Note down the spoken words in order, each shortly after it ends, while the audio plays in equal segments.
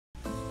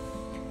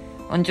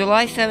On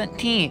July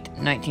 17,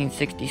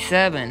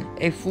 1967,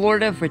 a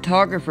Florida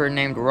photographer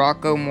named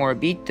Rocco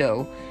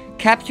Morabito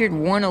captured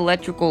one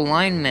electrical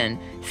lineman,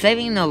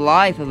 saving the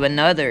life of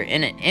another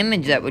in an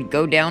image that would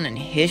go down in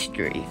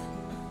history.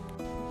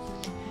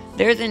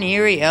 There's an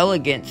eerie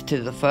elegance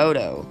to the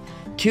photo.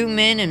 Two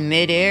men in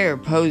midair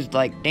posed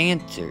like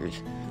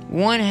dancers.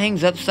 One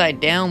hangs upside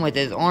down with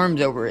his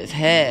arms over his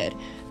head.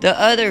 The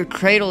other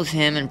cradles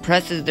him and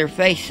presses their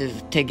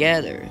faces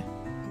together.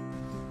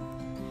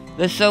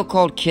 The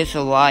so-called Kiss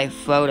Alive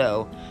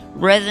photo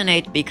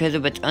resonates because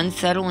of its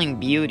unsettling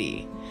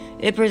beauty.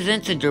 It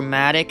presents a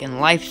dramatic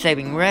and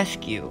life-saving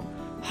rescue,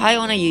 high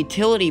on a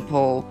utility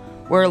pole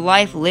where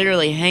life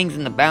literally hangs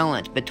in the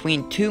balance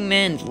between two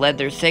men's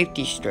leather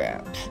safety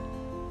straps.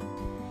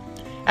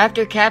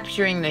 After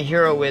capturing the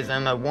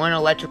heroism of one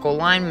electrical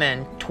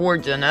lineman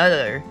towards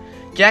another,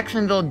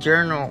 Jacksonville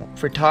Journal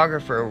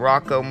photographer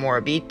Rocco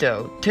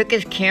Morabito took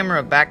his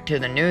camera back to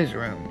the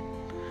newsroom.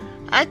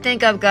 "I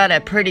think I've got a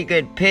pretty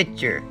good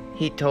picture,"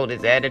 he told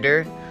his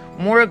editor.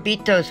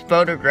 Morabito's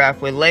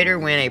photograph would later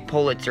win a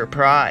Pulitzer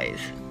Prize.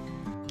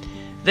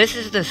 This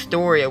is the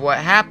story of what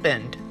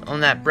happened on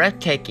that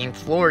breathtaking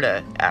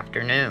Florida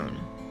afternoon.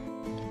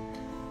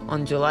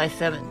 On July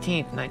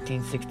 17,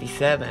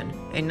 1967,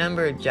 a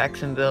number of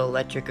Jacksonville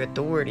Electric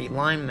Authority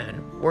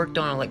linemen worked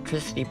on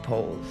electricity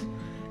poles.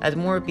 As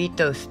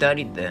Morabito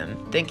studied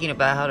them, thinking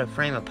about how to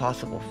frame a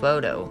possible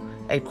photo,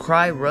 a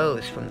cry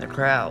rose from the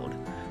crowd.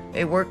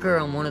 A worker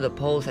on one of the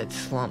poles had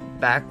slumped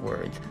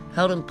backwards,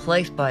 held in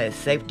place by his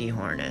safety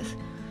harness.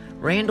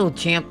 Randall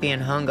Champion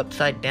hung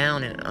upside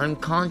down and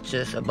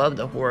unconscious above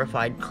the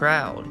horrified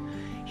crowd.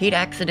 He'd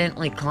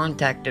accidentally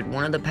contacted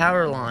one of the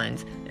power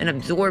lines and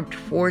absorbed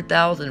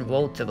 4,000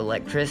 volts of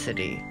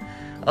electricity.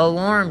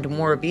 Alarmed,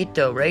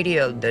 Morabito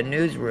radioed the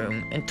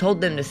newsroom and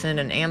told them to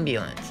send an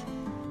ambulance.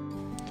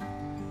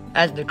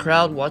 As the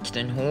crowd watched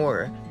in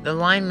horror, the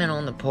linemen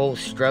on the pole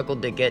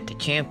struggled to get to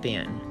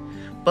Champion.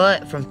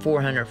 But from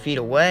 400 feet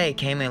away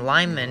came a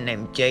lineman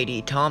named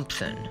J.D.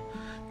 Thompson.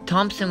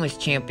 Thompson was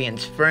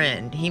Champion's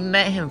friend. He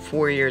met him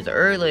 4 years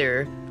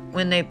earlier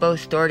when they both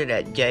started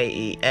at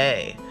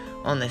JEA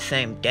on the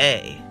same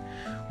day.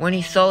 When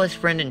he saw his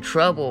friend in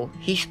trouble,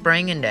 he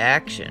sprang into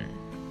action.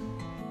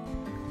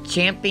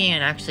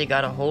 Champion actually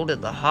got a hold of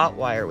the hot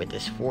wire with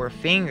his 4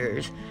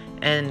 fingers,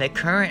 and the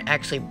current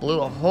actually blew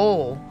a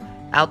hole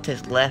out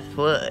his left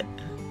foot.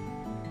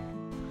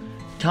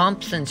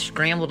 Thompson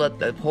scrambled up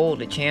the pole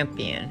to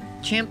Champion.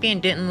 Champion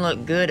didn't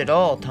look good at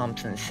all,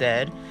 Thompson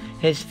said.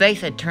 His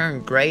face had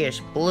turned grayish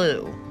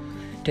blue.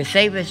 To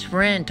save his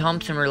friend,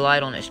 Thompson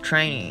relied on his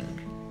training.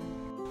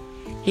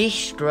 He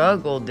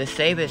struggled to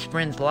save his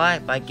friend's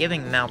life by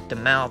giving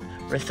mouth-to-mouth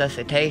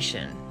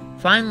resuscitation.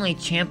 Finally,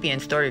 Champion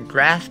started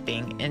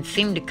grasping and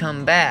seemed to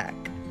come back.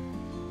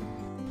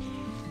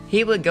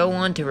 He would go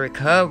on to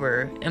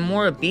recover, and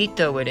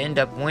Morabito would end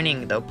up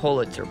winning the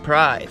Pulitzer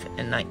Prize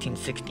in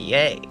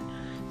 1968.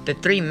 The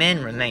 3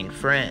 men remained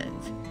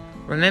friends.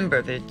 Remember,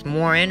 if it's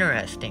more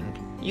interesting,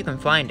 you can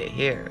find it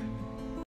here.